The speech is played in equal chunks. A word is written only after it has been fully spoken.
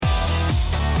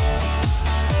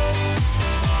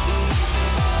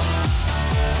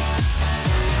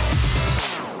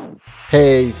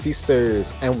Hey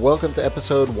feasters, and welcome to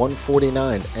episode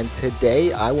 149. And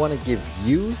today I want to give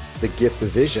you the gift of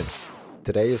vision.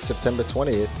 Today is September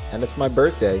 20th and it's my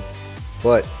birthday,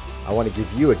 but I want to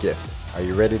give you a gift. Are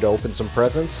you ready to open some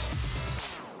presents?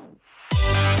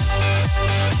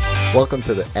 Welcome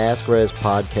to the Ask Rez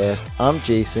podcast. I'm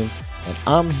Jason, and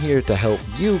I'm here to help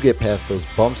you get past those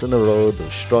bumps in the road,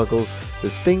 those struggles,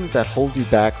 those things that hold you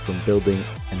back from building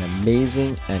an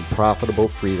amazing and profitable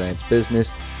freelance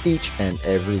business each and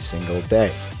every single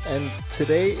day. And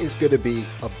today is going to be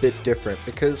a bit different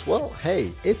because, well,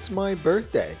 hey, it's my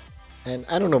birthday. And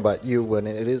I don't know about you, when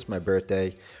it is my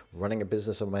birthday, running a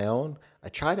business of my own, I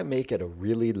try to make it a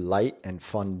really light and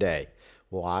fun day.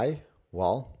 Why?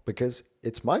 Well, because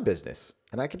it's my business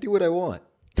and I can do what I want.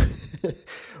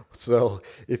 So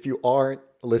if you aren't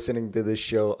listening to this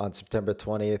show on September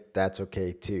 20th, that's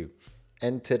okay too.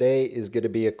 And today is going to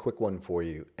be a quick one for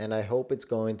you, and I hope it's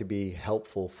going to be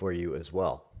helpful for you as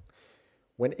well.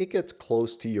 When it gets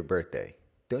close to your birthday,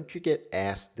 don't you get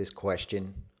asked this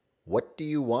question, what do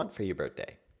you want for your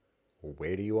birthday? Or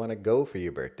where do you want to go for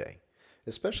your birthday?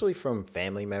 Especially from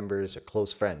family members or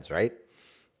close friends, right?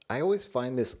 I always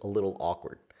find this a little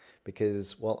awkward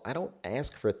because, well, I don't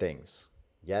ask for things.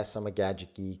 Yes, I'm a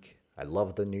gadget geek. I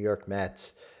love the New York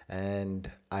Mets, and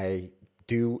I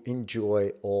do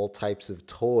enjoy all types of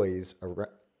toys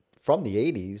from the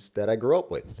 80s that I grew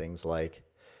up with. Things like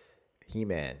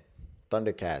He-Man,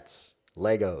 Thundercats,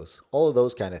 Legos, all of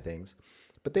those kind of things.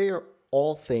 But they are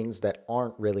all things that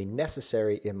aren't really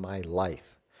necessary in my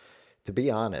life. To be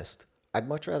honest, I'd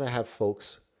much rather have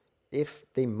folks, if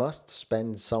they must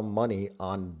spend some money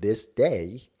on this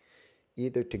day,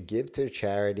 either to give to a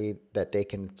charity that they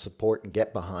can support and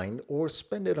get behind, or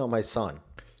spend it on my son.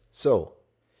 So,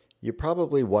 you're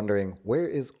probably wondering, where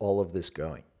is all of this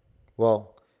going?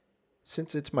 Well,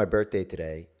 since it's my birthday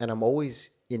today, and I'm always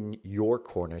in your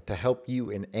corner to help you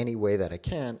in any way that I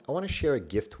can, I want to share a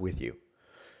gift with you.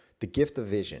 The gift of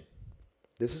vision.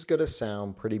 This is going to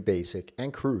sound pretty basic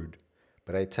and crude,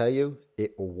 but I tell you,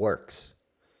 it works.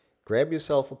 Grab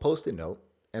yourself a Post-it note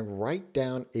and write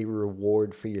down a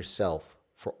reward for yourself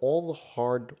for all the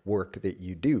hard work that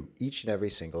you do each and every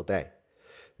single day.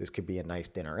 This could be a nice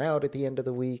dinner out at the end of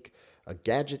the week, a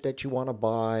gadget that you want to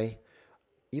buy,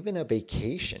 even a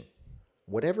vacation.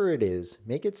 Whatever it is,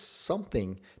 make it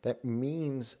something that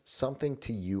means something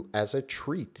to you as a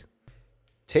treat.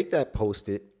 Take that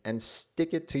Post-it and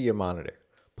stick it to your monitor.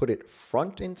 Put it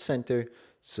front and center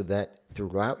so that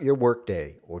throughout your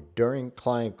workday or during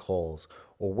client calls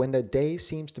or when the day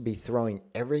seems to be throwing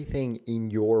everything in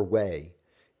your way,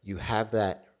 you have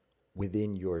that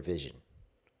within your vision.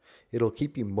 It'll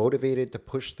keep you motivated to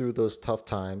push through those tough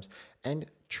times and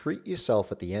treat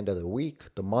yourself at the end of the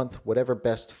week, the month, whatever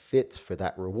best fits for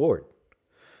that reward.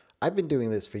 I've been doing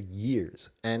this for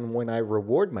years, and when I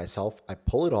reward myself, I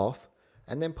pull it off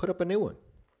and then put up a new one.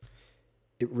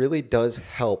 It really does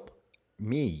help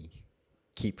me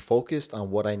keep focused on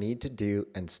what I need to do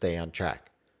and stay on track.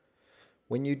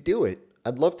 When you do it,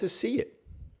 I'd love to see it.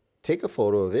 Take a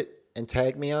photo of it and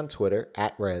tag me on Twitter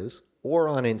 @Rez or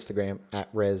on Instagram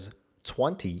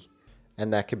 @Rez20,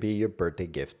 and that could be your birthday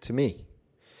gift to me.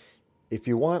 If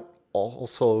you want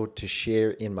also to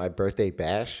share in my birthday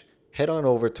bash, head on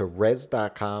over to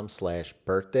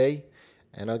rez.com/birthday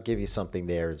and I'll give you something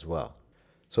there as well.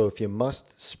 So if you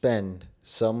must spend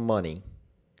some money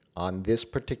on this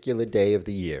particular day of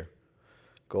the year,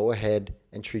 go ahead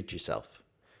and treat yourself.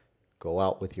 Go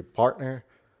out with your partner,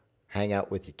 hang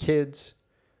out with your kids,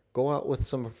 go out with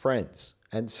some friends,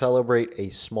 and celebrate a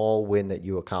small win that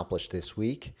you accomplished this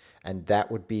week, and that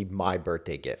would be my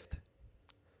birthday gift.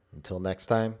 Until next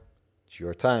time, it's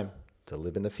your time to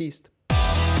live in the feast.